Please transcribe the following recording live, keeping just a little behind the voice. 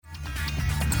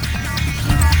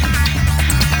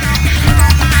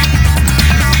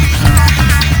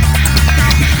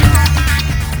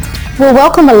Well,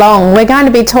 welcome along. We're going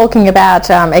to be talking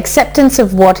about acceptance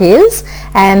of what is,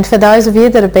 and for those of you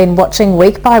that have been watching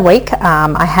week by week,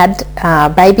 I had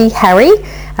baby Harry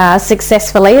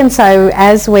successfully, and so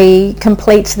as we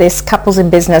complete this Couples in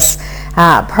Business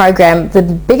program, the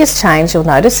biggest change you'll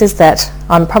notice is that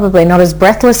I'm probably not as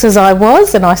breathless as I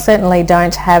was, and I certainly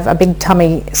don't have a big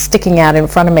tummy sticking out in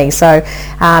front of me. So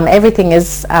everything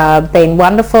has been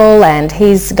wonderful, and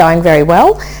he's going very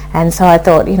well. And so I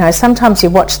thought, you know, sometimes you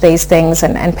watch these things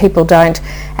and people don't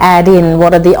add in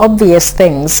what are the obvious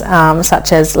things,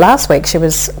 such as last week she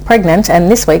was pregnant and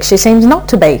this week she seems not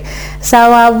to be.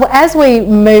 So as we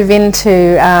move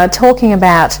into talking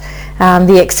about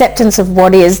the acceptance of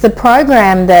what is, the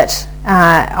program that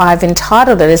I've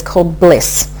entitled it is called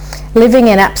Bliss, Living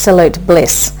in Absolute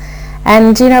Bliss.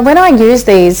 And you know, when I use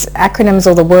these acronyms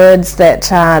or the words that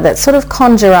that sort of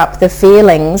conjure up the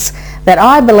feelings that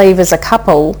I believe as a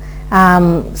couple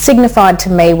signified to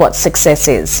me what success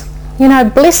is. You know,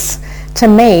 bliss to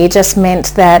me just meant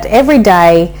that every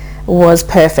day was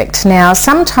perfect. Now,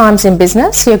 sometimes in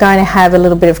business you're going to have a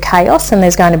little bit of chaos, and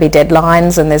there's going to be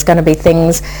deadlines, and there's going to be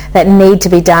things that need to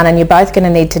be done, and you're both going to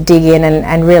need to dig in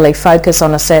and really focus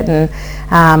on a certain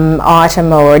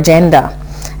item or agenda.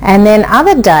 And then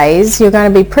other days you're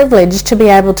going to be privileged to be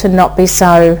able to not be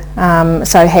so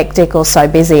hectic or so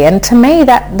busy. And to me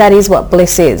that is what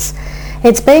bliss is.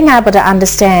 It's being able to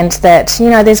understand that, you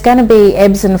know, there's going to be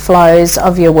ebbs and flows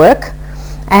of your work,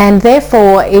 and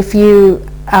therefore if you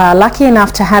are lucky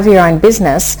enough to have your own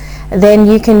business, then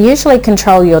you can usually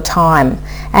control your time.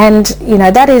 And you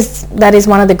know, that is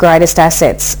one of the greatest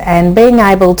assets. And being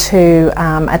able to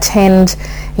attend,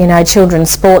 you know,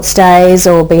 children's sports days,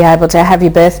 or be able to have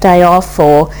your birthday off,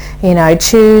 or you know,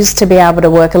 choose to be able to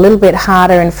work a little bit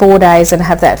harder in 4 days and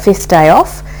have that 5th day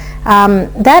off,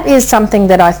 that is something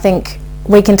that I think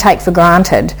we can take for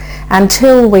granted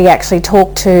until we actually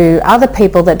talk to other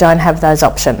people that don't have those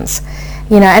options.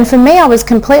 You know, and for me, I was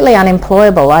completely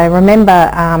unemployable. I remember,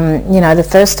 you know, the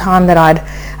first time that I'd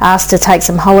asked to take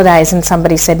some holidays and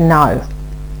somebody said no.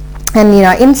 And, you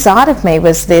know, inside of me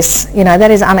was this, you know,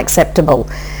 that is unacceptable.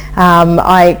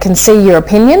 I can see your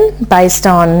opinion based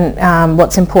on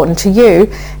what's important to you.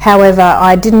 However,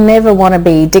 I didn't ever want to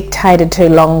be dictated to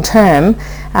long term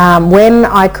when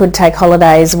I could take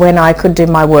holidays, when I could do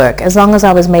my work. As long as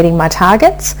I was meeting my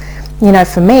targets, you know,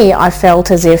 for me, I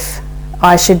felt as if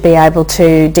I should be able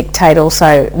to dictate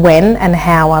also when and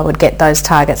how I would get those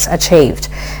targets achieved.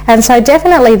 And so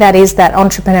definitely that is that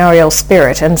entrepreneurial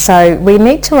spirit. And so we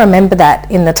need to remember that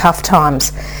in the tough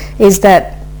times, is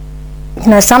that,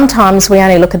 you know, sometimes we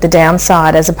only look at the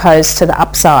downside as opposed to the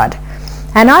upside.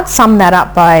 And I'd sum that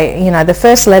up by, you know, the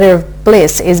first letter of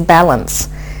bliss is balance.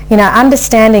 You know,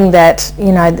 understanding that,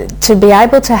 you know, to be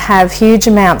able to have huge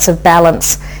amounts of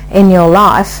balance in your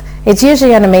life, it's usually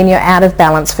going to mean you're out of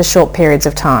balance for short periods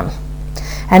of time.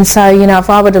 And so, you know, if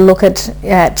I were to look at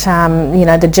you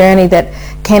know, the journey that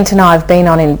Kent and I have been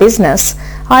on in business,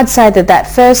 I'd say that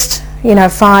first, you know,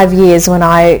 5 years when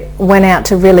I went out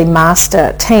to really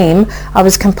master team, I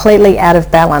was completely out of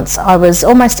balance. I was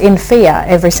almost in fear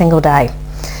every single day.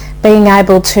 Being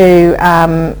able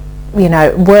to, you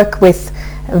know, work with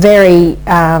very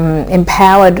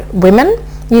empowered women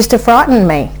used to frighten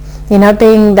me. You know,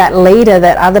 being that leader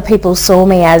that other people saw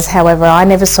me as, however I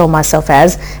never saw myself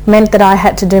as, meant that I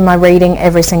had to do my reading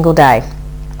every single day.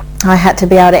 I had to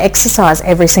be able to exercise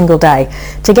every single day.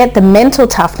 To get the mental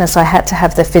toughness, I had to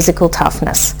have the physical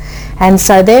toughness. And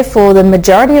so therefore the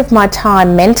majority of my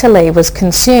time mentally was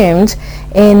consumed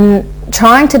in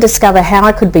trying to discover how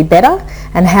I could be better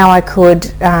and how I could,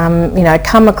 you know,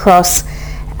 come across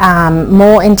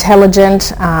more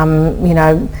intelligent, you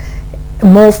know,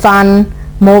 more fun,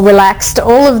 more relaxed.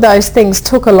 All of those things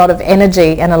took a lot of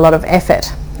energy and a lot of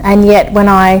effort. And yet when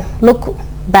I look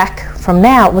back from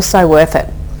now, it was so worth it.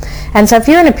 And so if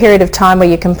you're in a period of time where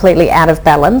you're completely out of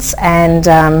balance and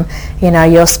you know,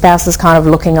 your spouse is kind of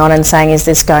looking on and saying, is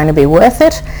this going to be worth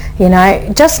it? You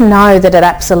know, just know that it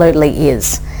absolutely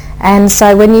is. And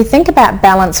so when you think about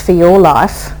balance for your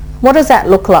life, what does that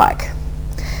look like?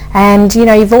 And you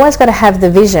know, you've always got to have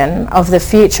the vision of the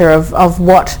future of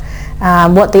what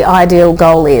the ideal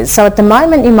goal is. So at the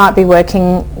moment you might be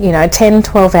working, you know, 10,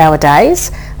 12-hour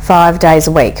days, 5 days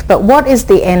a week. But what is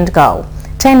the end goal?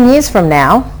 10 years from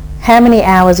now, how many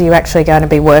hours are you actually going to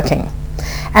be working?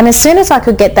 And as soon as I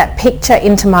could get that picture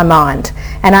into my mind,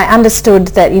 and I understood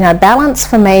that, you know, balance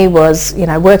for me was, you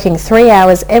know, working 3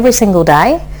 hours every single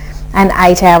day and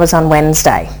 8 hours on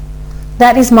Wednesday.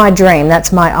 That is my dream.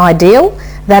 That's my ideal.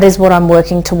 That is what I'm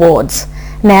working towards.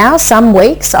 Now, some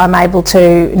weeks I'm able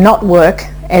to not work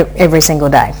every single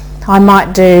day. I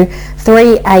might do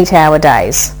 3 8-hour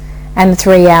days and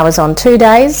 3 hours on 2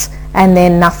 days and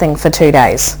then nothing for 2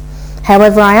 days.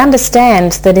 However, I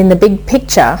understand that in the big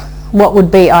picture, what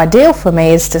would be ideal for me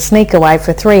is to sneak away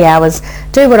for 3 hours,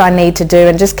 do what I need to do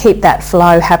and just keep that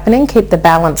flow happening, keep the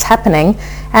balance happening.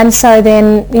 And so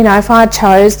then, if I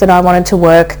chose that I wanted to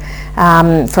work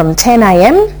from 10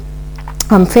 a.m,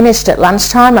 I'm finished at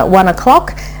lunchtime at 1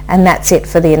 o'clock, and that's it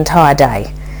for the entire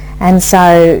day. And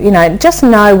so, just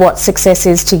know what success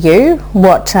is to you,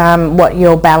 what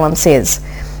your balance is.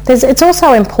 It's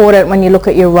also important when you look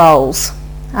at your roles.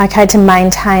 Okay, to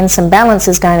maintain some balance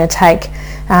is going to take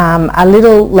a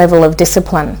little level of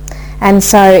discipline. And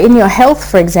so in your health,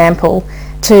 for example,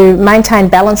 to maintain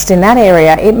balance in that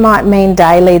area, it might mean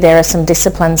daily there are some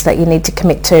disciplines that you need to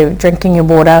commit to: drinking your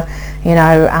water,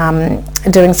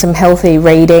 doing some healthy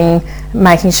reading,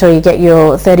 making sure you get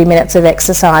your 30 minutes of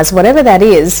exercise, whatever that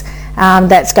is,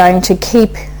 that's going to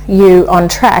keep you on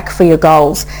track for your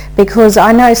goals. Because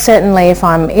I know certainly if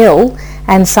I'm ill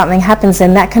and something happens,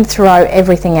 then that can throw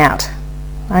everything out.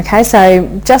 Okay,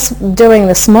 so just doing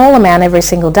the small amount every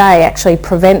single day actually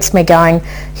prevents me going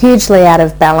hugely out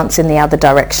of balance in the other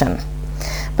direction.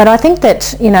 But I think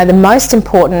that, the most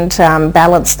important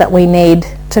balance that we need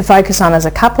to focus on as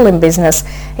a couple in business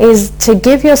is to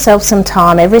give yourself some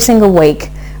time every single week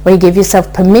where you give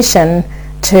yourself permission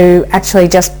to actually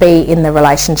just be in the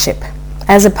relationship,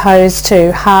 as opposed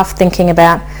to half thinking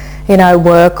about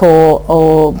work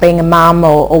or being a mum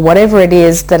or whatever it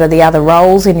is that are the other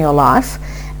roles in your life.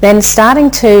 Then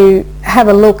starting to have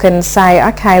a look and say,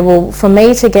 okay, well, for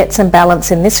me to get some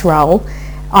balance in this role,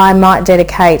 I might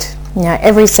dedicate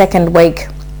every second week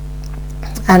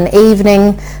an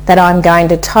evening that I'm going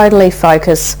to totally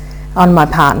focus on my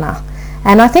partner.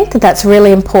 And I think that that's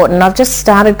really important. I've just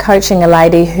started coaching a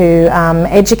lady who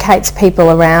educates people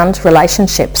around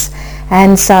relationships.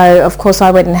 And so, of course,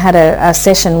 I went and had a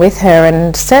session with her,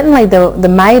 and certainly the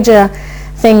major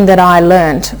thing that I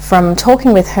learned from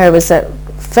talking with her was that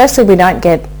firstly, we don't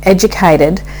get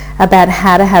educated about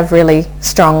how to have really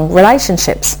strong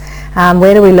relationships.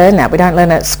 Where do we learn that? We don't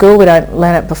learn it at school, we don't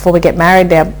learn it before we get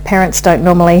married. Our parents don't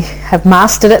normally have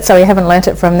mastered it, so we haven't learnt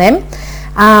it from them.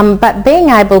 But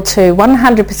being able to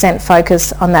 100%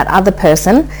 focus on that other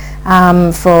person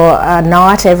for a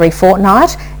night every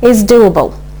fortnight is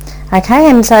doable. Okay,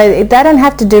 and so they don't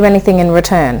have to do anything in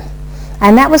return.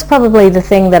 And that was probably the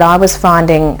thing that I was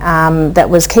finding that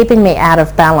was keeping me out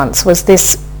of balance, was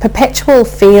this perpetual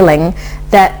feeling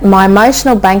that my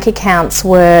emotional bank accounts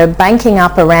were banking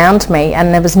up around me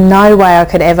and there was no way I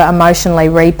could ever emotionally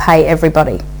repay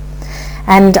everybody.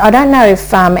 And I don't know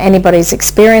if anybody's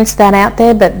experienced that out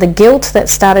there, but the guilt that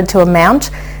started to amount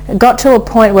got to a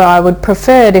point where I would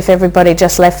prefer it if everybody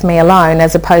just left me alone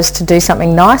as opposed to do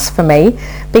something nice for me,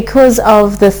 because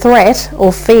of the threat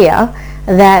or fear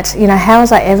that, how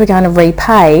was I ever going to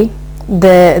repay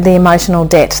the emotional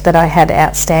debt that I had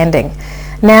outstanding.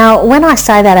 Now, when I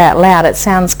say that out loud, it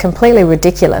sounds completely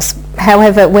ridiculous.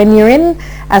 However, when you're in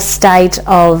a state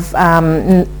of,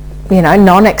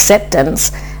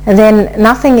 non-acceptance, then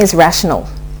nothing is rational.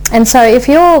 And so if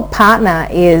your partner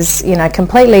is,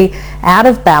 completely out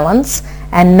of balance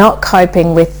and not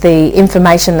coping with the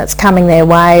information that's coming their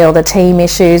way, or the team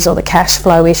issues or the cash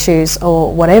flow issues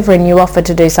or whatever, and you offer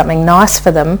to do something nice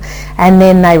for them and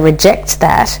then they reject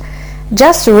that,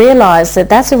 just realise that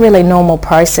that's a really normal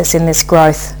process in this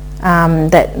growth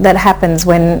that happens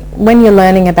when you're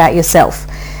learning about yourself.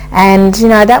 And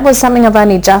that was something I've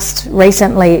only just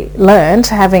recently learned,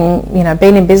 having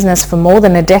been in business for more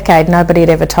than a decade. Nobody had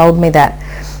ever told me that.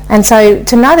 And so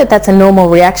to know that that's a normal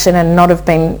reaction and not have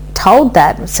been told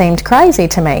that seemed crazy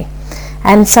to me.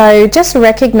 And so just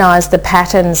recognise the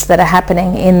patterns that are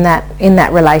happening in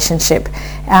that relationship.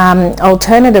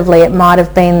 Alternatively, it might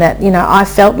have been that I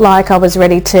felt like I was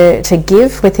ready to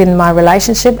give within my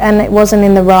relationship, and it wasn't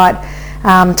in the right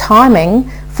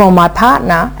timing for my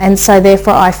partner, and so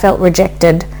therefore I felt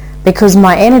rejected because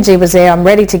my energy was there, I'm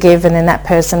ready to give, and then that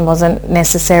person wasn't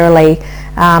necessarily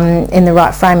in the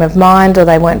right frame of mind, or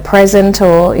they weren't present,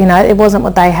 or it wasn't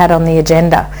what they had on the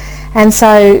agenda. And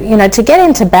so to get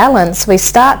into balance, we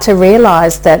start to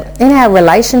realise that in our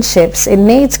relationships it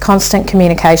needs constant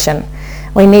communication.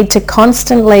 We need to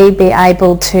constantly be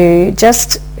able to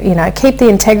just keep the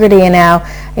integrity in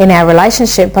our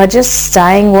relationship by just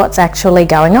saying what's actually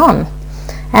going on.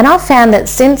 And I've found that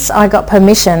since I got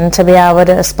permission to be able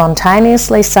to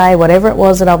spontaneously say whatever it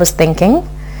was that I was thinking,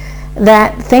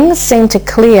 that things seem to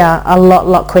clear a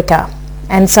lot quicker.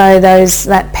 And so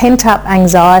that pent-up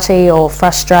anxiety or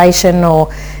frustration or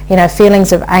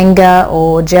feelings of anger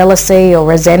or jealousy or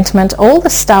resentment, all the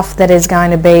stuff that is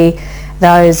going to be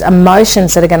those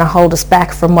emotions that are going to hold us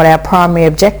back from what our primary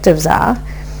objectives are,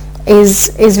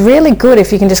 is really good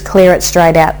if you can just clear it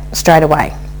straight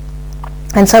away.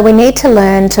 And so we need to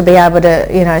learn to be able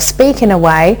to, speak in a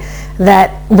way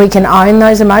that we can own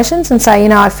those emotions and say,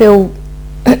 I feel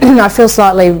I feel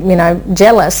slightly,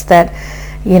 jealous that,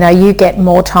 you get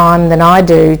more time than I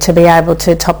do to be able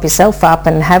to top yourself up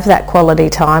and have that quality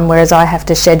time, whereas I have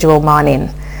to schedule mine in.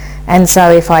 And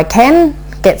so if I can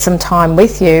get some time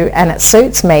with you and it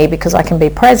suits me because I can be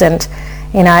present,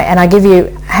 and I give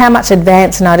you, how much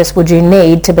advance notice would you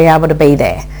need to be able to be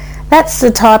there? That's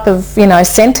the type of,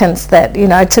 sentence that,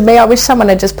 to me, I wish someone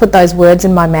had just put those words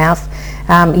in my mouth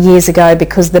years ago,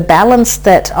 because the balance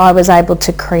that I was able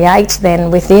to create then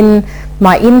within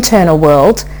my internal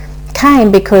world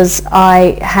came because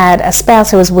I had a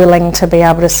spouse who was willing to be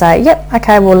able to say, yep,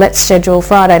 okay, well, let's schedule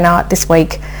Friday night this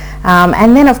week.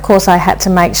 And then, of course, I had to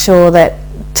make sure that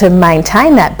to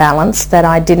maintain that balance, that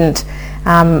I didn't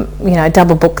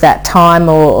double book that time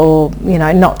or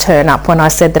not turn up when I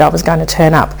said that I was going to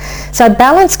turn up. So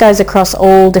balance goes across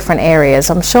all different areas.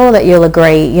 I'm sure that you'll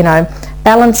agree,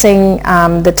 balancing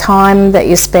the time that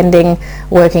you're spending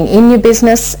working in your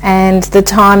business and the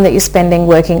time that you're spending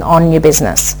working on your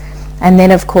business. And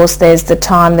then, of course, there's the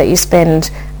time that you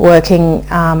spend working,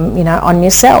 on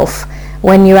yourself.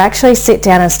 When you actually sit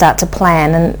down and start to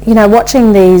plan, and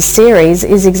watching these series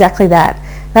is exactly that.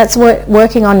 That's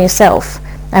working on yourself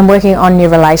and working on your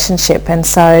relationship. And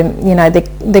so,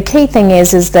 the key thing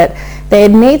is that there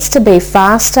needs to be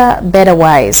faster, better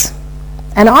ways.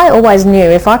 And I always knew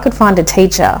if I could find a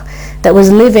teacher that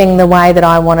was living the way that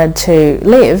I wanted to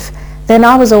live, then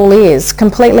I was all ears,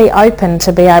 completely open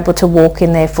to be able to walk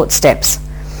in their footsteps.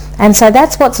 And so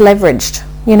that's what's leveraged.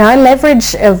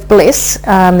 Leverage of bliss,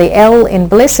 the L in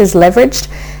bliss is leveraged.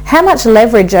 How much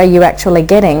leverage are you actually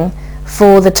getting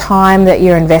for the time that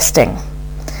you're investing?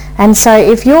 And so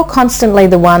if you're constantly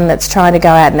the one that's trying to go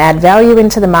out and add value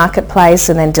into the marketplace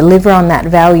and then deliver on that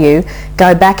value,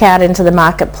 go back out into the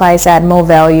marketplace, add more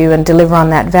value and deliver on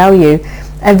that value,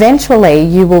 eventually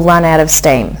you will run out of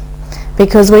steam.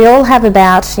 Because we all have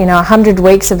about 100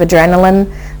 weeks of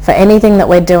adrenaline for anything that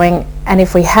we're doing, and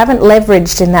if we haven't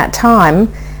leveraged in that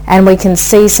time and we can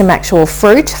see some actual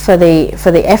fruit for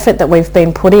the effort that we've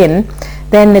been put in,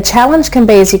 then the challenge can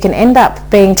be is you can end up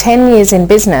being 10 years in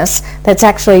business that's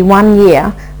actually 1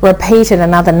 year repeated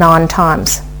another 9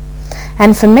 times.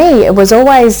 And for me, it was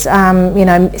always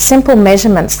simple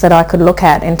measurements that I could look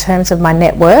at in terms of my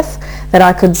net worth, that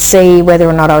I could see whether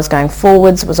or not I was going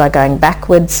forwards, was I going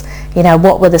backwards,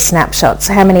 what were the snapshots,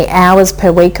 how many hours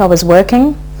per week I was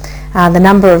working, the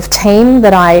number of team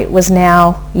that I was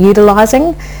now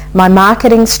utilising, my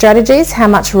marketing strategies, how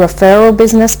much referral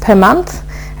business per month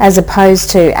as opposed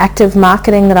to active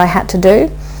marketing that I had to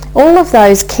do. All of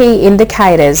those key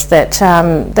indicators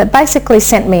that basically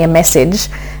sent me a message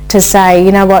to say,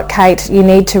 you know what, Kate, you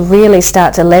need to really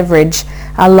start to leverage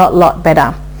a lot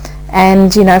better.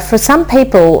 And for some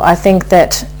people, I think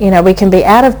that we can be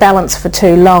out of balance for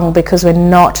too long because we're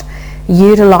not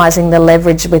utilising the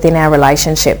leverage within our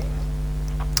relationship.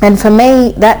 And for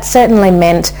me, that certainly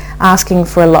meant asking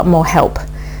for a lot more help.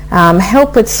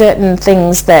 Help with certain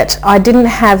things that I didn't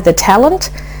have the talent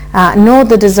nor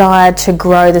the desire to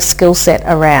grow the skill set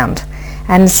around.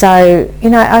 And so,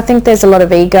 I think there's a lot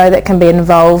of ego that can be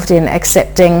involved in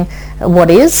accepting what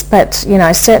is, but,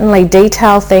 certainly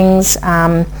detail things,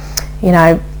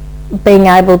 being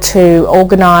able to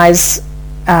organise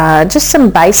just some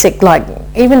basic, like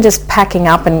even just packing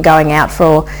up and going out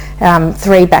for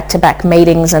 3 back-to-back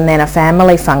meetings and then a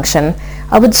family function,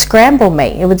 it would scramble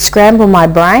my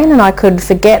brain, and I could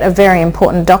forget a very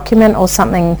important document or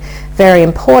something very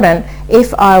important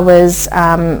if I was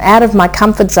out of my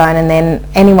comfort zone and then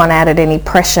anyone added any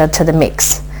pressure to the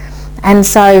mix. And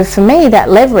so for me, that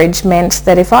leverage meant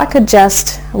that if I could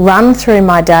just run through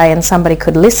my day and somebody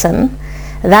could listen,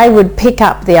 they would pick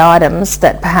up the items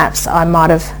that perhaps I might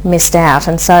have missed out.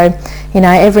 And so,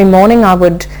 every morning I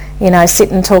would,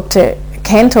 sit and talk to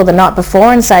Kent or the night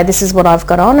before and say, this is what I've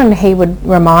got on, and he would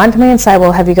remind me and say,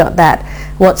 well, have you got that?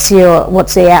 What's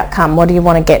the outcome? What do you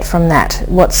want to get from that?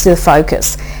 What's the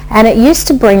focus? And it used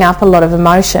to bring up a lot of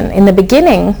emotion. In the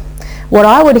beginning, what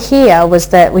I would hear was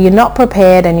that, well, you're not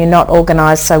prepared and you're not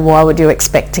organised, so why would you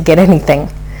expect to get anything?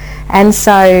 And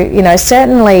so,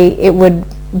 certainly it would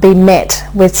be met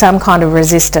with some kind of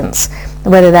resistance,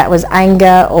 whether that was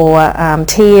anger or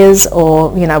tears or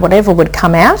whatever would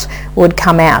come out.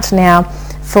 Now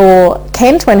for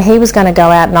Kent, when he was going to go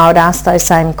out and I would ask those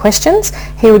same questions,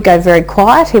 he would go very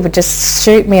quiet. He would just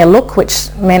shoot me a look, which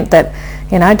meant that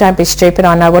don't be stupid,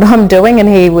 I know what I'm doing, and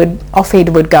he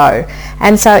would go.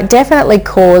 And so it definitely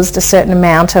caused a certain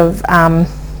amount of,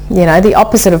 the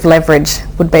opposite of leverage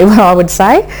would be what I would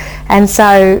say. And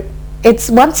so it's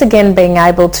once again being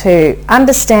able to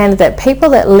understand that people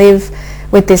that live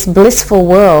with this blissful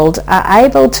world are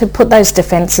able to put those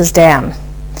defences down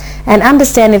and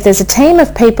understand if there's a team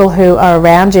of people who are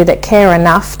around you that care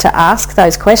enough to ask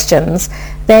those questions,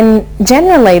 then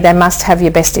generally they must have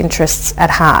your best interests at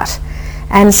heart.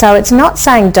 And so it's not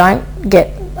saying don't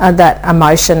get that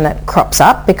emotion that crops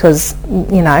up, because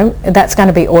that's going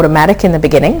to be automatic in the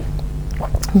beginning.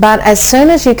 But as soon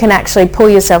as you can actually pull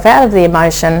yourself out of the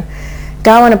emotion,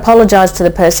 go and apologise to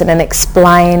the person and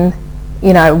explain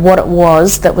what it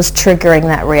was that was triggering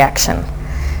that reaction.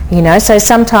 So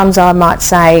sometimes I might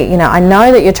say, I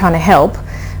know that you're trying to help,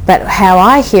 but how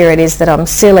I hear it is that I'm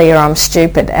silly or I'm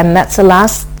stupid, and that's the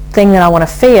last thing that I want to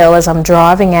feel as I'm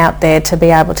driving out there to be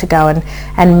able to go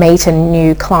and meet a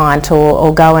new client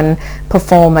or go and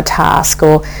perform a task.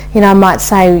 Or I might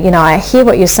say, I hear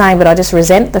what you're saying, but I just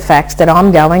resent the fact that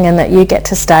I'm going and that you get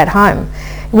to stay at home.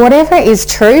 Whatever is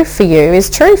true for you is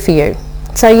true for you.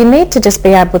 So you need to just be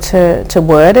able to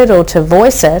word it or to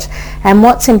voice it. And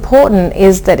what's important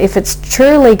is that if it's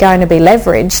truly going to be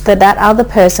leveraged, that other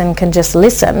person can just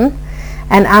listen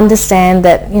and understand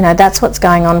that, that's what's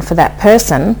going on for that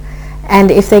person.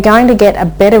 And if they're going to get a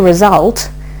better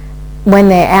result when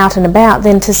they're out and about,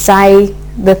 then to say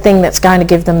the thing that's going to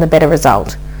give them the better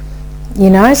result.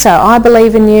 So I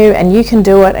believe in you and you can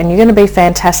do it and you're going to be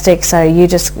fantastic, so you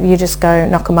just go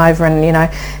knock them over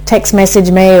and text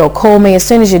message me or call me as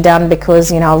soon as you're done,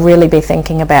 because I'll really be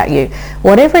thinking about you.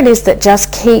 Whatever it is that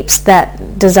just keeps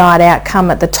that desired outcome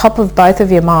at the top of both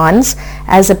of your minds,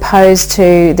 as opposed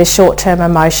to the short-term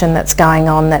emotion that's going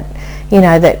on that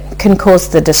that can cause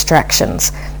the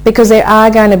distractions. Because there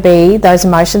are going to be those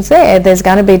emotions there's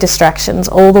going to be distractions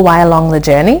all the way along the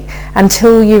journey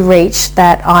until you reach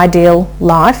that ideal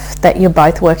life that you're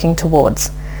both working towards.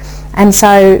 And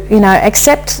so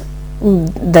accept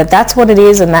that that's what it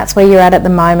is and that's where you're at the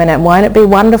moment, and won't it be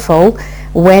wonderful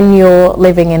when you're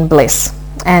living in bliss,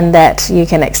 and that you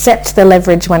can accept the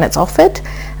leverage when it's offered.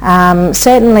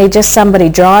 Certainly just somebody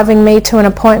driving me to an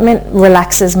appointment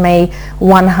relaxes me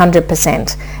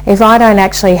 100%. If I don't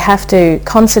actually have to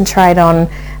concentrate on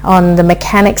the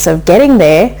mechanics of getting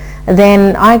there,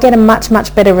 then I get a much,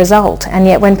 much better result. And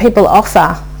yet when people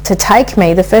offer to take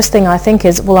me, the first thing I think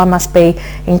is, well, I must be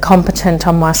incompetent,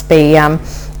 I must be,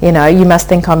 you must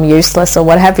think I'm useless or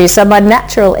what have you. So my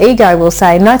natural ego will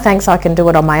say, no thanks, I can do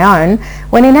it on my own,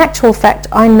 when in actual fact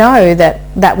I know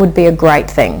that would be a great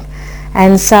thing.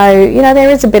 And so, there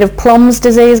is a bit of Plom's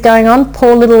disease going on,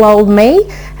 poor little old me,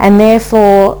 and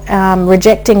therefore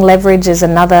rejecting leverage is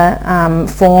another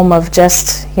form of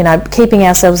just, keeping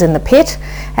ourselves in the pit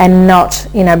and not,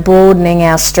 broadening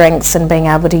our strengths and being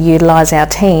able to utilise our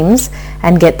teams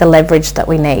and get the leverage that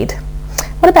we need.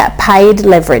 What about paid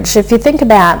leverage? If you think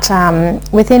about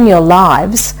within your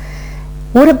lives,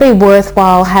 would it be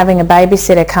worthwhile having a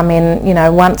babysitter come in,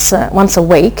 once a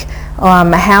week,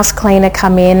 a house cleaner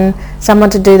come in, someone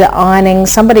to do the ironing,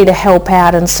 somebody to help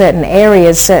out in certain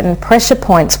areas, certain pressure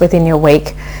points within your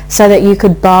week, so that you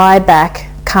could buy back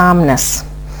calmness?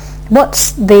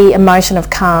 What's the emotion of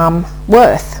calm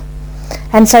worth?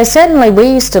 And so certainly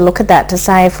we used to look at that to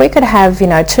say, if we could have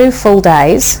 2 full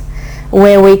days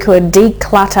where we could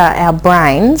declutter our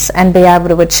brains and be able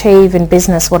to achieve in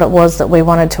business what it was that we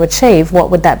wanted to achieve, what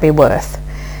would that be worth?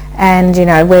 And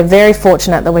we're very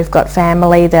fortunate that we've got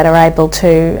family that are able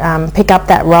to pick up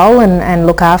that role and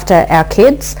look after our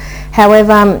kids.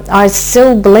 However, I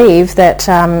still believe that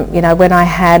when I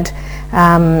had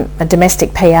a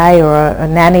domestic PA or a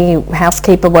nanny,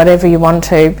 housekeeper, whatever you want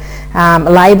to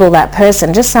label that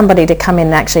person, just somebody to come in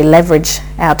and actually leverage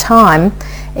our time,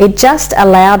 it just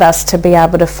allowed us to be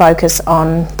able to focus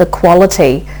on the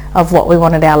quality of what we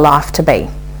wanted our life to be.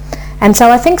 And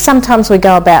so I think sometimes we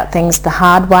go about things the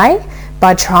hard way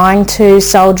by trying to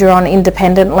soldier on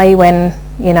independently when,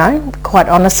 quite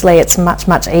honestly, it's much,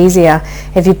 much easier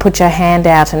if you put your hand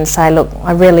out and say, look,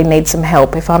 I really need some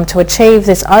help. If I'm to achieve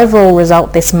this overall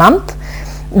result this month,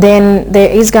 then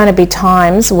there is going to be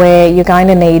times where you're going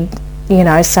to need,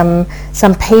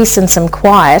 some peace and some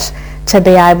quiet to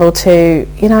be able to,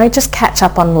 just catch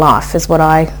up on life, is what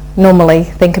I normally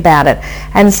think about it.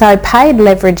 And so paid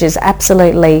leverage is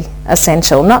absolutely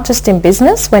essential, not just in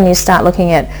business. When you start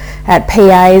looking at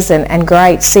PAs and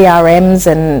great CRMs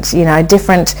and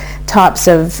different types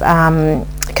of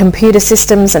computer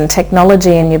systems and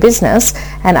technology in your business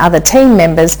and other team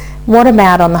members, what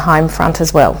about on the home front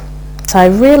as well? So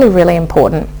really, really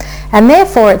important. And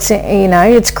therefore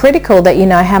it's critical that you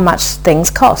know how much things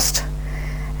cost.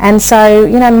 And so,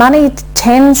 money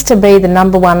tends to be the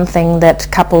number one thing that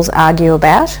couples argue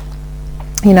about.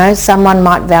 Someone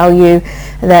might value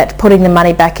that putting the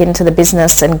money back into the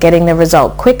business and getting the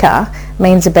result quicker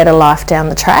means a better life down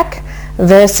the track,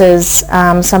 versus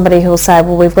somebody who will say,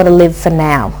 well, we've got to live for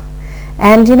now.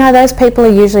 And those people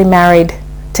are usually married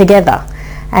together.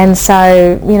 And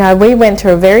so, we went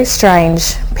through a very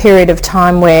strange period of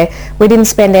time where we didn't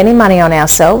spend any money on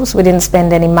ourselves. We didn't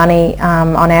spend any money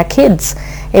on our kids.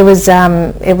 It was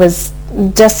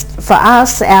just for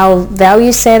us, our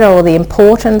value set, or the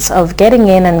importance of getting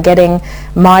in and getting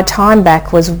my time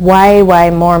back, was way, way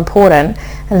more important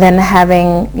than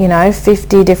having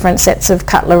 50 different sets of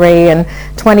cutlery and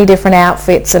 20 different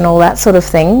outfits and all that sort of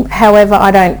thing. However,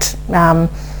 I don't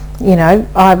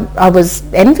I was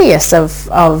envious of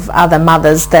other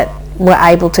mothers that were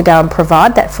able to go and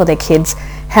provide that for their kids.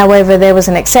 However, there was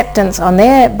an acceptance on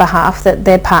their behalf that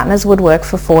their partners would work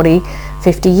for 40,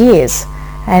 50 years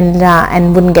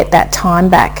and wouldn't get that time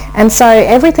back. And so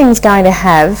everything's going to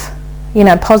have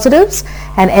positives,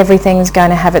 and everything's going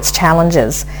to have its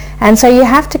challenges. And so you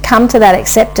have to come to that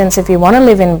acceptance if you want to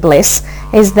live in bliss,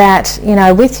 is that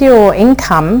with your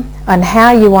income and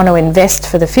how you want to invest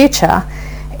for the future,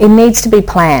 it needs to be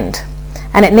planned,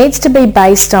 and it needs to be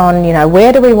based on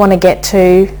where do we want to get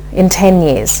to in 10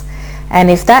 years,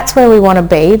 and if that's where we want to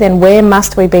be, then where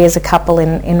must we be as a couple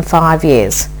in 5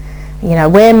 years,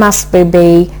 where must we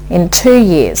be in 2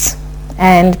 years,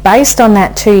 and based on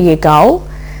that 2-year goal,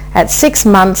 at 6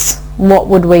 months what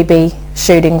would we be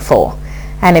shooting for?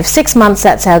 And if 6 months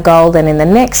that's our goal, then in the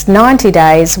next 90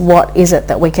 days what is it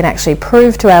that we can actually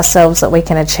prove to ourselves that we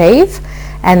can achieve,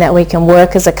 and that we can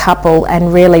work as a couple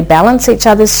and really balance each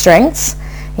other's strengths,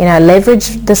 leverage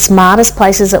the smartest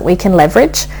places that we can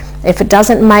leverage. If it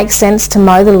doesn't make sense to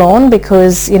mow the lawn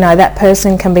because that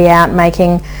person can be out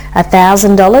making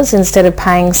 $1,000 instead of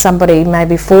paying somebody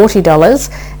maybe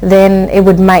 $40, then it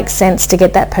would make sense to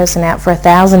get that person out for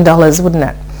 $1,000, wouldn't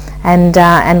it?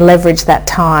 And leverage that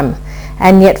time.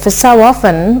 And yet for so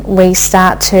often we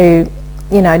start to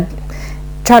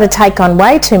try to take on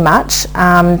way too much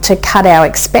to cut our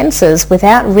expenses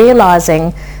without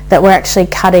realising that we're actually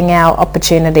cutting our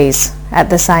opportunities at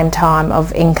the same time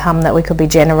of income that we could be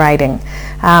generating.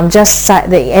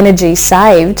 The energy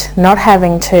saved, not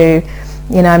having to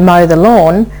mow the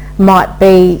lawn, might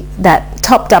be that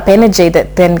topped up energy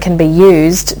that then can be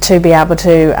used to be able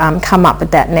to come up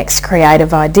with that next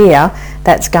creative idea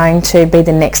that's going to be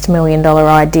the next $1 million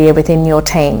idea within your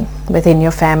team, within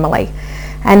your family.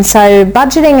 And so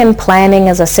budgeting and planning,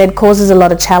 as I said, causes a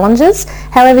lot of challenges.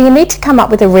 However, you need to come up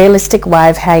with a realistic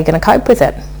way of how you're going to cope with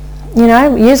it.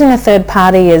 Using a third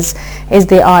party is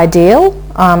the ideal.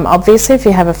 Obviously, if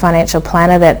you have a financial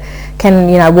planner that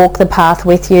can, walk the path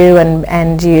with you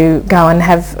and you go and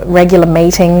have regular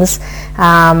meetings,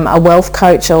 a wealth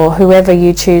coach or whoever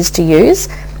you choose to use,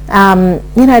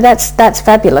 that's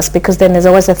fabulous, because then there's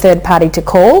always a third party to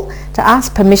call to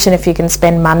ask permission if you can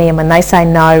spend money, and when they say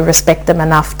no, respect them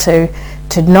enough to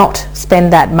not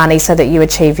spend that money so that you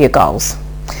achieve your goals.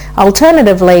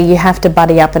 Alternatively, you have to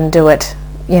buddy up and do it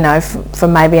for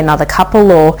maybe another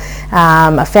couple or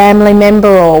a family member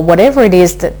or whatever it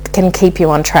is that can keep you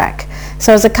on track.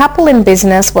 So as a couple in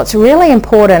business, what's really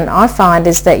important, I find,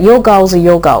 is that your goals are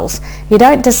your goals. You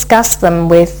don't discuss them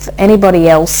with anybody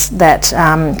else that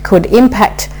could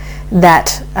impact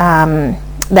that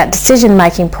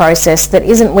decision-making process that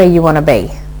isn't where you want to be.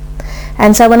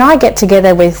 And so when I get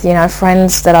together with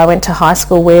friends that I went to high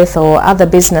school with or other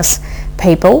business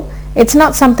people, it's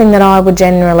not something that I would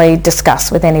generally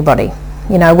discuss with anybody.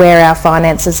 Where our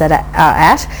finances are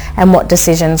at and what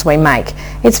decisions we make.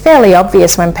 It's fairly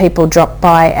obvious when people drop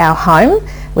by our home,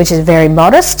 which is very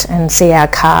modest, and see our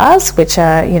cars, which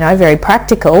are, very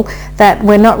practical, that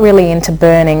we're not really into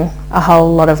burning a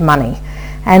whole lot of money.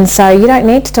 And so you don't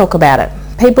need to talk about it.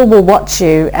 People will watch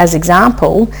you as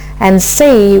example and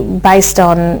see, based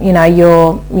on,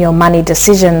 your money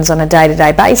decisions on a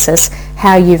day-to-day basis,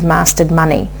 how you've mastered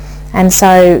money. And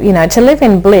so, to live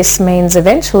in bliss means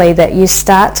eventually that you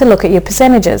start to look at your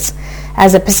percentages.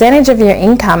 As a percentage of your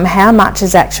income, how much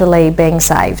is actually being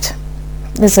saved?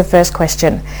 This is the first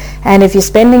question. And if you're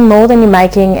spending more than you're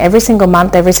making every single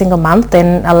month,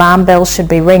 then alarm bells should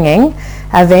be ringing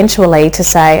eventually to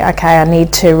say, okay, I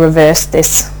need to reverse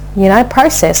this,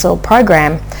 process or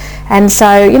program. And so,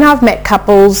 I've met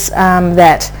couples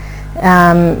that,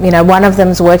 one of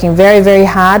them's working very, very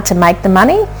hard to make the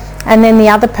money, and then the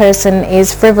other person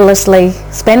is frivolously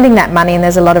spending that money, and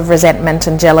there's a lot of resentment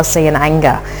and jealousy and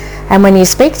anger. And when you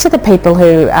speak to the people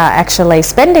who are actually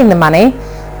spending the money,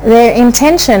 their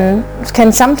intention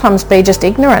can sometimes be just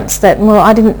ignorance, that, well,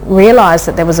 I didn't realise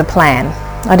that there was a plan.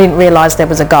 I didn't realise there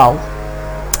was a goal.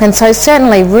 And so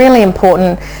certainly really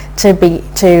important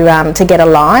to get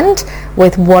aligned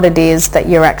with what it is that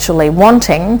you're actually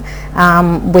wanting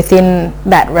within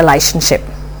that relationship.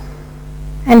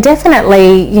 And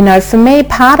definitely, you know, for me,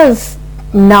 part of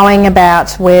knowing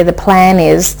about where the plan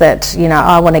is that, you know,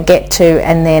 I want to get to,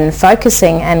 and then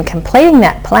focusing and completing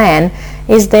that plan,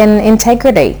 is then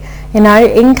integrity. You know,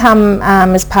 income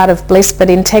is part of bliss, but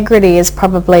integrity is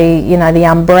probably, you know, the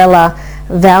umbrella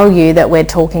value that we're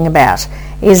talking about.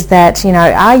 Is that, you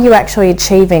know, are you actually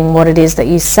achieving what it is that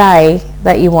you say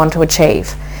that you want to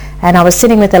achieve? And I was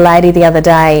sitting with a lady the other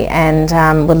day, and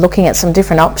we're looking at some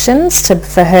different options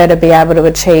for her to be able to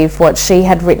achieve what she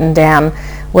had written down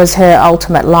was her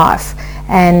ultimate life.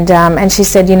 And she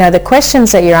said, you know, the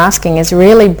questions that you're asking is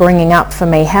really bringing up for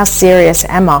me, how serious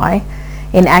am I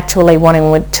in actually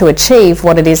wanting to achieve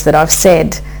what it is that I've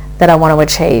said that I want to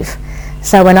achieve?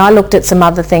 So when I looked at some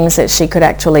other things that she could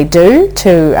actually do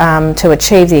to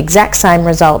achieve the exact same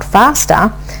result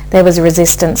faster, there was a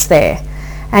resistance there.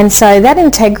 And so that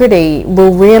integrity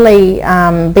will really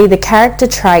be the character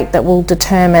trait that will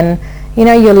determine, you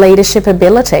know, your leadership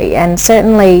ability. And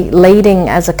certainly leading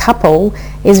as a couple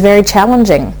is very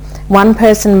challenging. One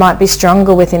person might be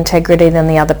stronger with integrity than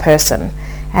the other person.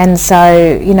 And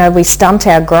so, you know, we stunt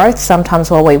our growth sometimes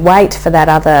while we wait for that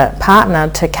other partner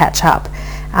to catch up.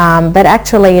 But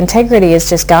actually integrity is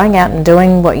just going out and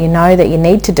doing what you know that you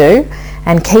need to do,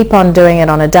 and keep on doing it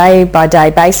on a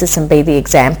day-by-day basis and be the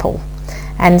example.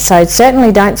 And so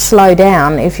certainly don't slow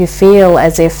down if you feel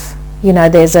as if, you know,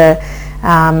 there's a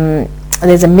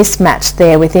mismatch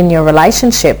there within your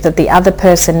relationship, that the other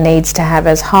person needs to have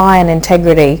as high an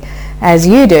integrity as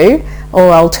you do.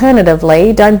 Or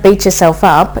alternatively, don't beat yourself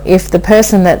up if the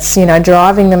person that's, you know,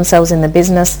 driving themselves in the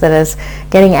business, that is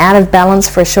getting out of balance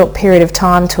for a short period of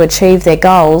time to achieve their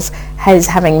goals, is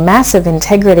having massive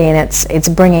integrity, and it's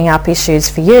bringing up issues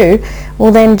for you.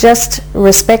 Well, then just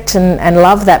respect and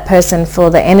love that person for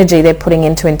the energy they're putting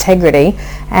into integrity,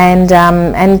 and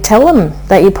tell them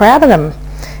that you're proud of them.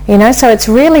 You know, so it's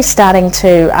really starting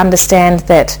to understand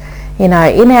that, you know,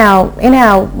 in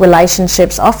our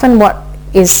relationships, often what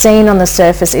is seen on the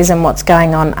surface isn't what's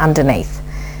going on underneath.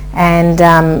 And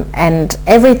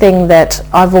everything that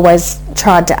I've always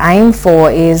tried to aim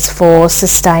for is for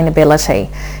sustainability.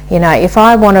 You know, if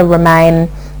I want to remain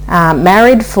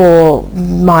married for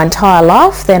my entire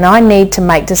life, then I need to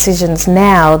make decisions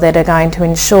now that are going to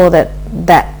ensure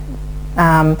that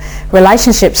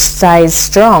relationship stays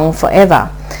strong forever.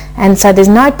 And so there's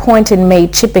no point in me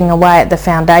chipping away at the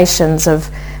foundations of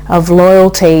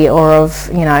loyalty or of,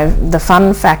 you know, the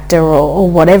fun factor or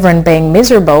whatever, and being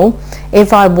miserable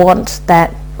if I want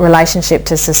that relationship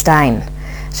to sustain.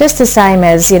 It's just the same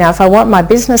as, you know, if I want my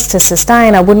business to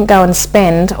sustain, I wouldn't go and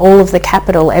spend all of the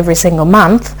capital every single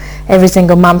month,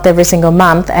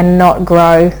 and not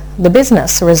grow the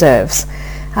business reserves.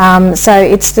 So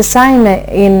it's the same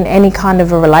in any kind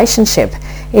of a relationship,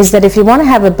 is that if you want to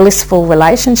have a blissful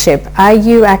relationship, are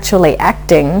you actually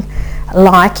acting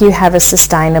like you have a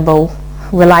sustainable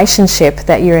relationship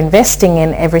that you're investing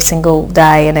in every single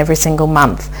day and every single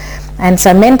month? And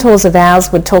so mentors of ours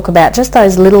would talk about just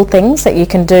those little things that you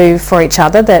can do for each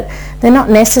other, that they're not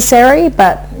necessary,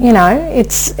 but, you know,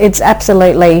 it's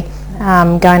absolutely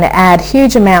going to add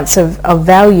huge amounts of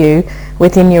value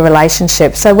within your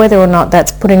relationship. So whether or not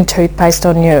that's putting toothpaste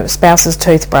on your spouse's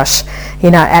toothbrush,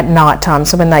 you know, at night time,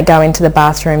 so when they go into the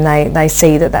bathroom they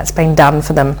see that that's been done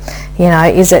for them. You know,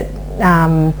 is it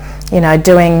you know,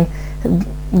 doing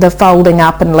the folding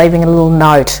up and leaving a little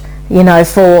note, you know,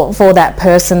 for that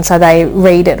person so they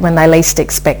read it when they least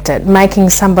expect it. Making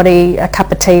somebody a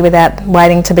cup of tea without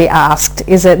waiting to be asked.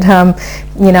 Is it,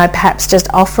 you know, perhaps just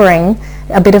offering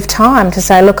a bit of time to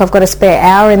say, look, I've got a spare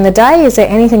hour in the day. Is there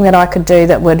anything that I could do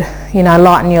that would, you know,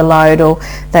 lighten your load, or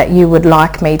that you would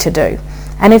like me to do?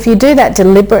 And if you do that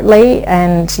deliberately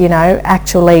and, you know,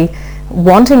 actually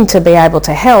wanting to be able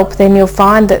to help, then you'll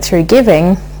find that through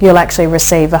giving you'll actually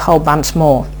receive a whole bunch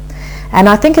more. And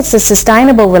I think it's the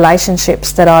sustainable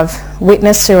relationships that I've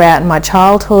witnessed throughout my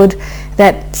childhood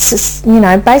that, you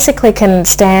know, basically can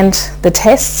stand the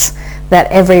tests that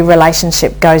every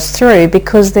relationship goes through,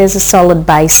 because there's a solid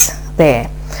base there.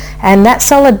 And that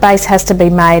solid base has to be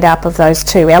made up of those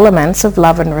two elements of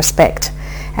love and respect.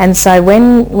 And so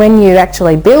when you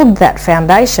actually build that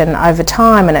foundation over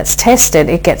time and it's tested,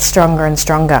 it gets stronger and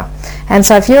stronger. And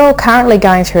so if you're currently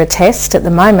going through a test at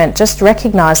the moment, just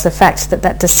recognise the fact that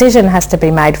that decision has to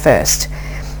be made first.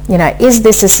 is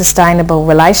this a sustainable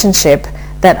relationship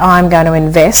that I'm going to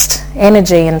invest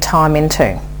energy and time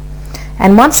into?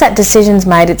 And once that decision's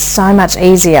made, it's so much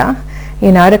easier,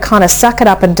 to kind of suck it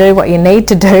up and do what you need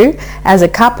to do as a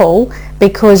couple,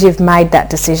 because you've made that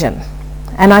decision.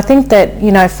 And I think that,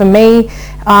 for me,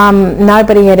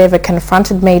 nobody had ever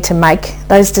confronted me to make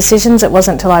those decisions. It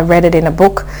wasn't until I read it in a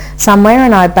book somewhere,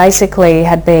 and I basically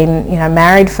had been,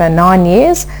 married for 9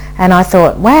 years, and I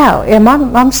thought, wow,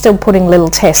 I'm still putting little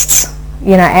tests,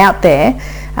 out there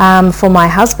for my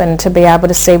husband to be able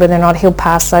to see whether or not he'll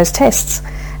pass those tests.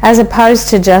 As opposed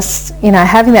to just,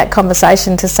 having that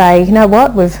conversation to say,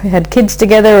 what, we've had kids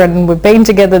together and we've been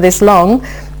together this long,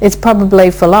 it's probably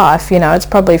for life, it's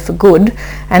probably for good.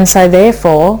 And so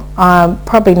therefore, I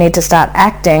probably need to start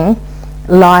acting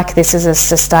like this is a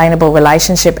sustainable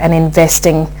relationship and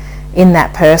investing in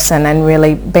that person and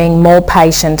really being more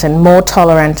patient and more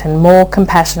tolerant and more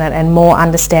compassionate and more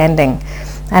understanding.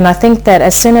 And I think that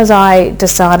as soon as I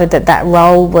decided that that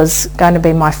role was going to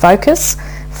be my focus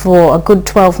for a good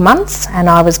 12 months and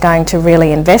I was going to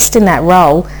really invest in that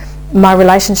role, my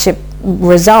relationship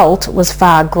result was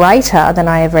far greater than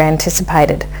I ever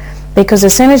anticipated. Because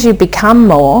as soon as you become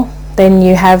more, then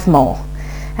you have more.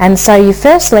 And so you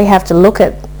firstly have to look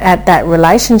at that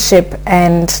relationship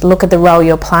and look at the role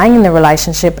you're playing in the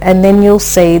relationship, and then you'll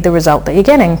see the result that you're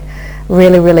getting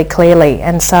really, really clearly.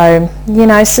 And so,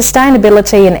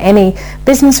 sustainability in any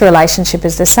business relationship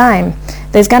is the same.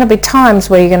 There's going to be times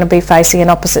where you're going to be facing in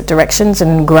opposite directions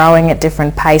and growing at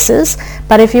different paces.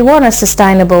 But if you want a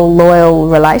sustainable, loyal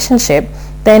relationship,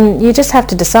 then you just have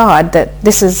to decide that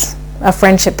this is a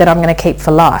friendship that I'm going to keep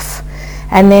for life.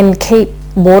 And then keep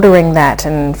watering that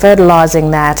and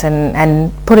fertilising that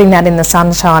and putting that in the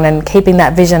sunshine and keeping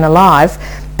that vision alive,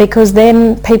 because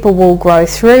then people will grow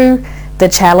through the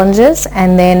challenges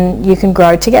and then you can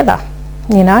grow together.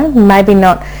 Maybe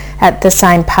not at the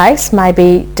same pace,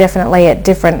 maybe definitely at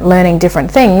learning different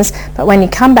things, but when you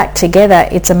come back together,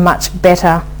 it's a much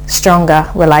better, stronger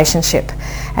relationship.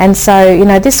 And so,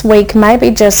 this week,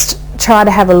 maybe just try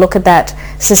to have a look at that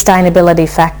sustainability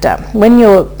factor. When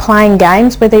you're playing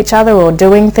games with each other or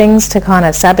doing things to kind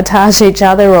of sabotage each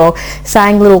other or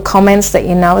saying little comments that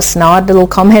are snide little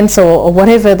comments or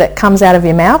whatever that comes out of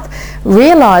your mouth,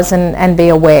 realise and be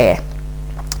aware.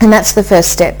 And that's the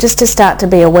first step, just to start to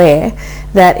be aware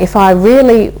that if I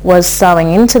really was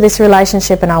sowing into this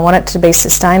relationship and I want it to be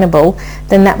sustainable,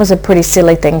 then that was a pretty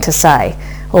silly thing to say,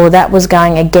 or that was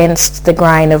going against the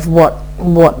grain of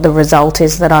what the result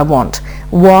is that I want.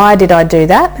 Why did I do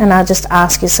that? And I just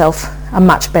ask yourself a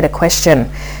much better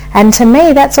question. And to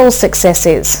me, that's all success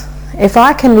is. If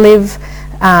I can live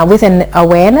with an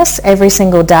awareness every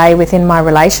single day within my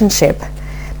relationship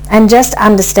and just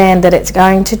understand that it's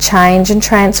going to change and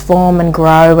transform and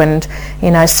grow, and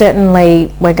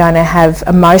certainly we're going to have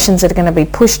emotions that are going to be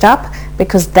pushed up,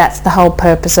 because that's the whole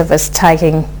purpose of us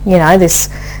taking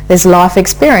this life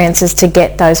experience, is to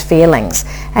get those feelings.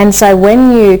 And so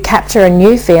when you capture a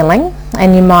new feeling,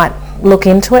 and you might look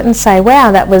into it and say,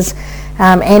 wow, that was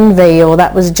envy, or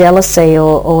that was jealousy,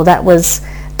 or that was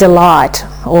delight,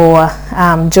 or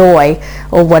joy,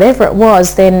 or whatever it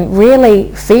was, then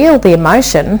really feel the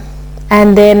emotion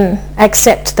and then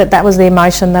accept that that was the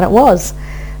emotion that it was.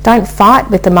 Don't fight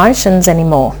with emotions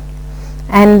anymore.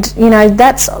 And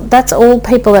that's all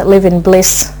people that live in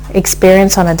bliss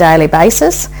experience on a daily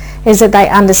basis, is that they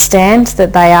understand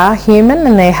that they are human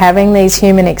and they're having these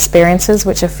human experiences,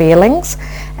 which are feelings.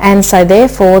 And so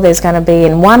therefore there's going to be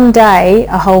in one day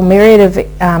a whole myriad of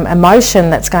emotion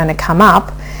that's going to come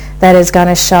up that is going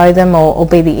to show them or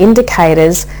be the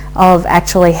indicators of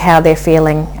actually how they're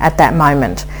feeling at that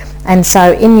moment. And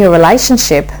so in your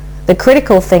relationship, the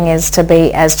critical thing is to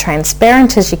be as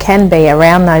transparent as you can be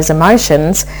around those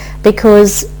emotions,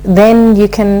 because then you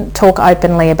can talk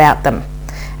openly about them.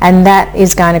 And that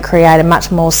is going to create a much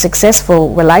more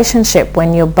successful relationship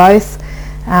when you're both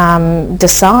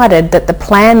decided that the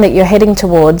plan that you're heading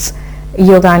towards,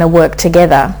 you're going to work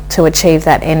together to achieve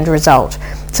that end result.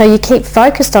 So you keep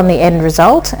focused on the end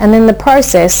result, and then the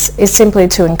process is simply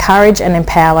to encourage and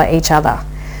empower each other.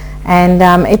 And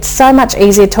it's so much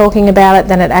easier talking about it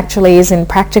than it actually is in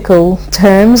practical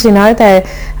terms. The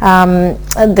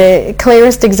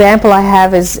clearest example I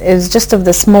have is just of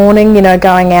this morning,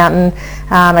 going out and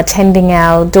attending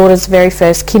our daughter's very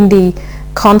first kindy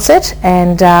concert,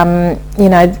 and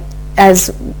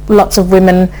as lots of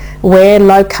women wear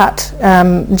low-cut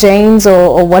jeans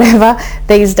or whatever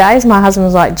these days, my husband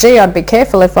was like, gee, I'd be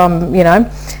careful if I'm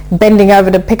bending over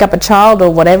to pick up a child or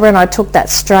whatever. And I took that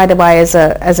straight away as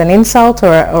an insult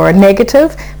or a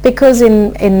negative, because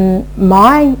in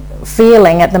my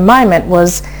feeling at the moment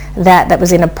was that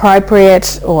was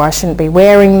inappropriate, or I shouldn't be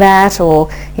wearing that, or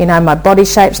my body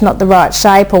shape's not the right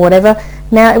shape or whatever.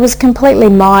 Now, it was completely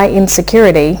my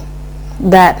insecurity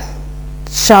that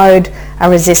showed a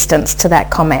resistance to that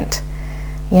comment,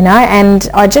 and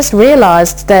I just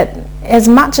realised that as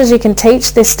much as you can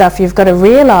teach this stuff, you've got to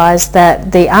realise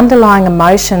that the underlying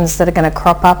emotions that are going to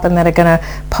crop up and that are going to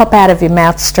pop out of your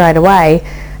mouth straight away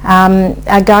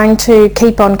are going to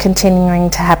keep on continuing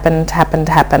to happen.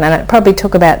 And it probably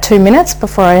took about 2 minutes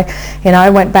before I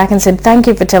went back and said, thank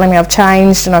you for telling me I've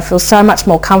changed and I feel so much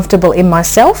more comfortable in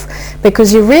myself,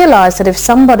 because you realise that if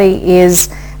somebody is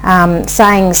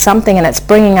saying something and it's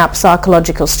bringing up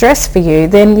psychological stress for you,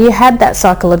 then you had that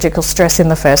psychological stress in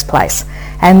the first place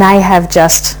and they have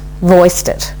just voiced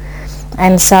it.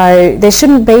 And so there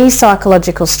shouldn't be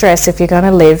psychological stress if you're going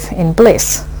to live in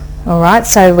bliss. Alright,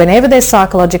 so whenever there's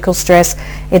psychological stress,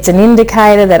 it's an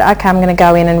indicator that, okay, I'm going to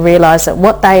go in and realise that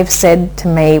what they've said to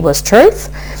me was truth,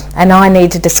 and I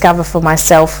need to discover for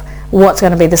myself what's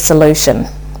going to be the solution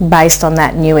based on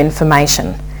that new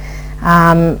information.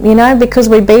 Because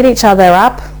we beat each other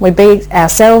up, we beat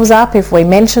ourselves up if we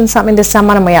mention something to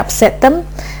someone and we upset them,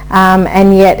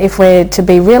 and yet if we're to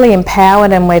be really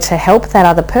empowered and we're to help that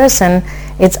other person,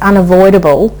 it's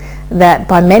unavoidable that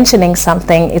by mentioning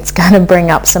something it's going to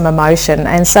bring up some emotion.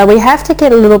 And so we have to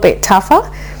get a little bit tougher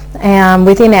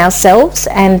within ourselves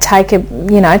and take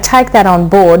that on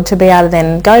board to be able to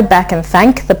then go back and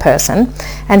thank the person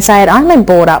and say, I only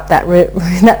brought up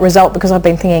that result because I've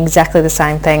been thinking exactly the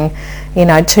same thing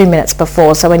 2 minutes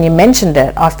before, so when you mentioned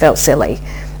it I felt silly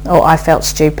or I felt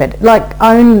stupid. Like,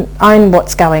 own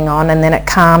what's going on, and then it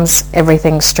calms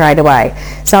everything straight away.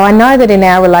 So I know that in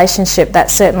our relationship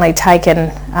that's certainly taken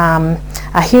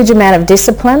a huge amount of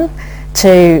discipline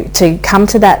to come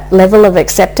to that level of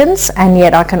acceptance, and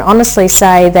yet I can honestly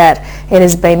say that it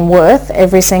has been worth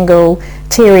every single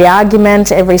teary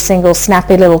argument, every single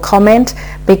snappy little comment,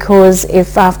 because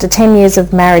if after 10 years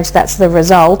of marriage that's the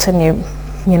result, and you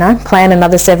plan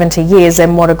another 70 years,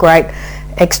 then what a great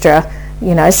extra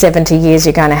 70 years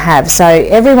you're going to have. So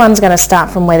everyone's going to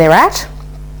start from where they're at.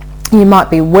 You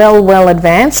might be well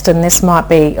advanced and this might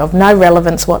be of no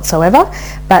relevance whatsoever,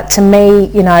 but to me,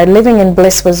 living in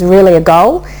bliss was really a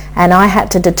goal, and I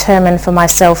had to determine for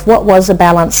myself what was a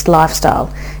balanced lifestyle.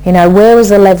 Where was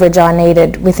the leverage I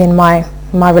needed within my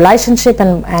relationship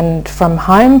and from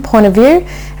home point of view,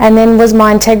 and then was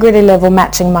my integrity level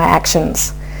matching my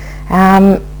actions?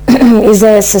 Is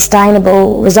there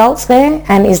sustainable results there,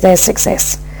 and is there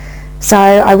success? So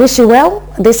I wish you well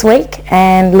this week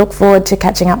and look forward to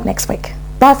catching up next week.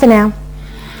 Bye for now.